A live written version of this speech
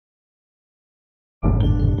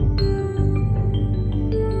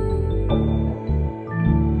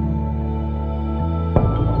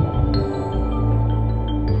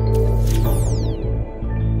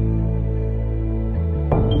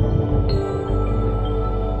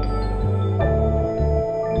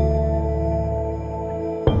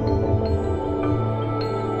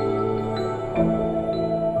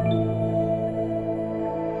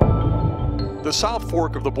The South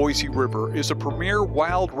Fork of the Boise River is a premier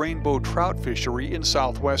wild rainbow trout fishery in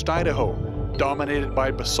southwest Idaho. Dominated by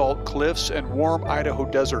basalt cliffs and warm Idaho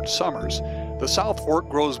desert summers, the South Fork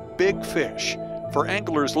grows big fish. For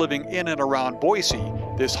anglers living in and around Boise,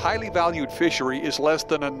 this highly valued fishery is less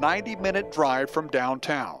than a 90-minute drive from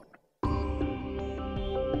downtown.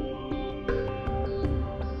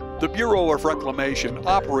 The Bureau of Reclamation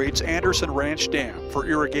operates Anderson Ranch Dam for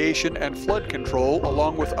irrigation and flood control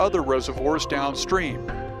along with other reservoirs downstream.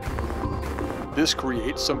 This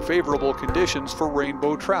creates some favorable conditions for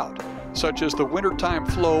rainbow trout, such as the wintertime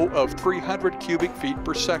flow of 300 cubic feet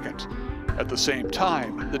per second. At the same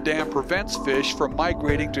time, the dam prevents fish from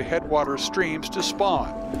migrating to headwater streams to spawn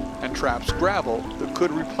and traps gravel that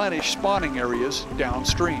could replenish spawning areas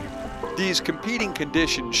downstream. These competing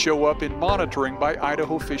conditions show up in monitoring by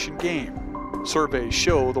Idaho Fish and Game. Surveys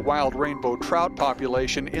show the wild rainbow trout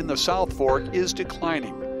population in the South Fork is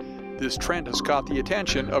declining. This trend has caught the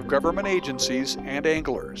attention of government agencies and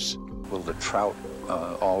anglers. Will the trout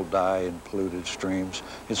all die in polluted streams?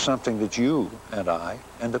 It's something that you and I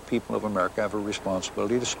and the people of America have a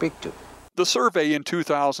responsibility to speak to. The survey in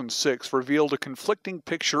 2006 revealed a conflicting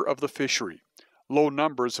picture of the fishery. Low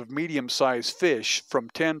numbers of medium-sized fish from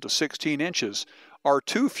 10 to 16 inches are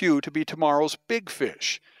too few to be tomorrow's big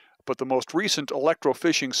fish. But the most recent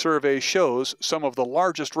electrofishing survey shows some of the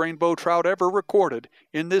largest rainbow trout ever recorded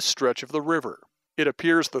in this stretch of the river. It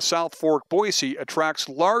appears the South Fork Boise attracts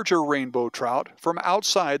larger rainbow trout from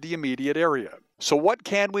outside the immediate area. So what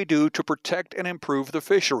can we do to protect and improve the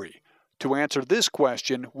fishery? To answer this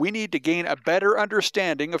question, we need to gain a better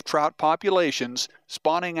understanding of trout populations,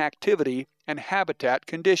 spawning activity, and habitat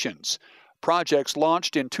conditions. Projects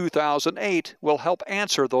launched in 2008 will help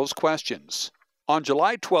answer those questions. On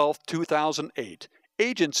July 12, 2008,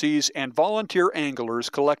 agencies and volunteer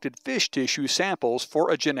anglers collected fish tissue samples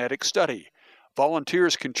for a genetic study.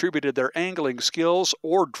 Volunteers contributed their angling skills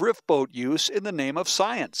or drift boat use in the name of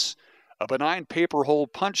science. A benign paper hole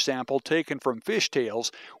punch sample taken from fish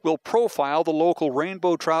tails will profile the local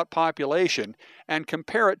rainbow trout population and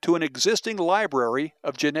compare it to an existing library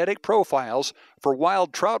of genetic profiles for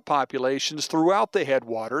wild trout populations throughout the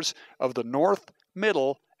headwaters of the North,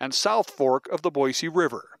 Middle, and South Fork of the Boise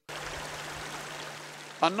River.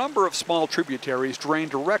 A number of small tributaries drain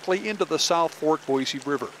directly into the South Fork Boise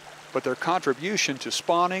River, but their contribution to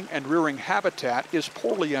spawning and rearing habitat is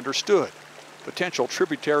poorly understood. Potential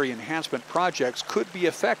tributary enhancement projects could be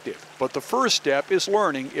effective, but the first step is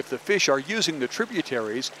learning if the fish are using the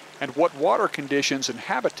tributaries and what water conditions and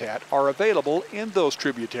habitat are available in those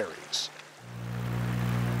tributaries.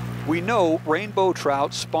 We know rainbow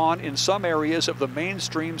trout spawn in some areas of the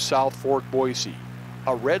mainstream South Fork Boise.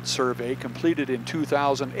 A RED survey completed in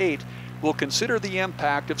 2008 will consider the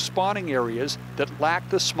impact of spawning areas that lack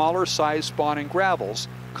the smaller size spawning gravels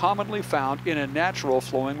commonly found in a natural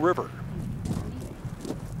flowing river.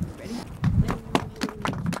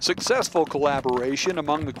 Successful collaboration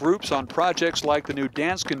among the groups on projects like the new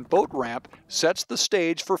Danskin boat ramp sets the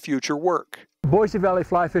stage for future work. Boise Valley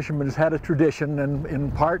Fly Fisherman has had a tradition, and in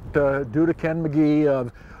part due to Ken McGee,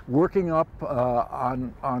 of working up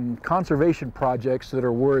on conservation projects that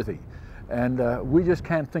are worthy. And we just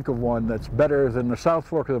can't think of one that's better than the South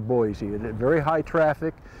Fork of the Boise. Very high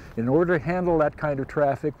traffic. In order to handle that kind of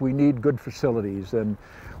traffic, we need good facilities, and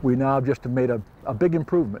we now just have made a big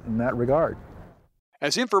improvement in that regard.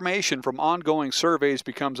 As information from ongoing surveys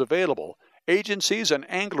becomes available, agencies and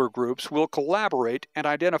angler groups will collaborate and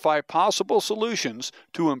identify possible solutions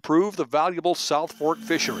to improve the valuable South Fork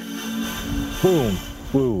fishery. Boom,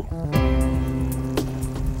 woo.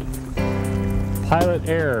 Pilot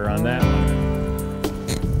error on that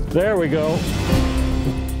one. There we go.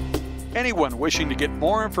 Anyone wishing to get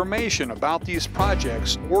more information about these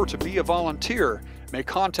projects or to be a volunteer may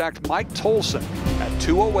contact Mike Tolson at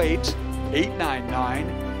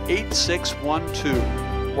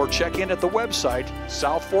 208-899-8612 or check in at the website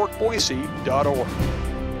southforkboise.org.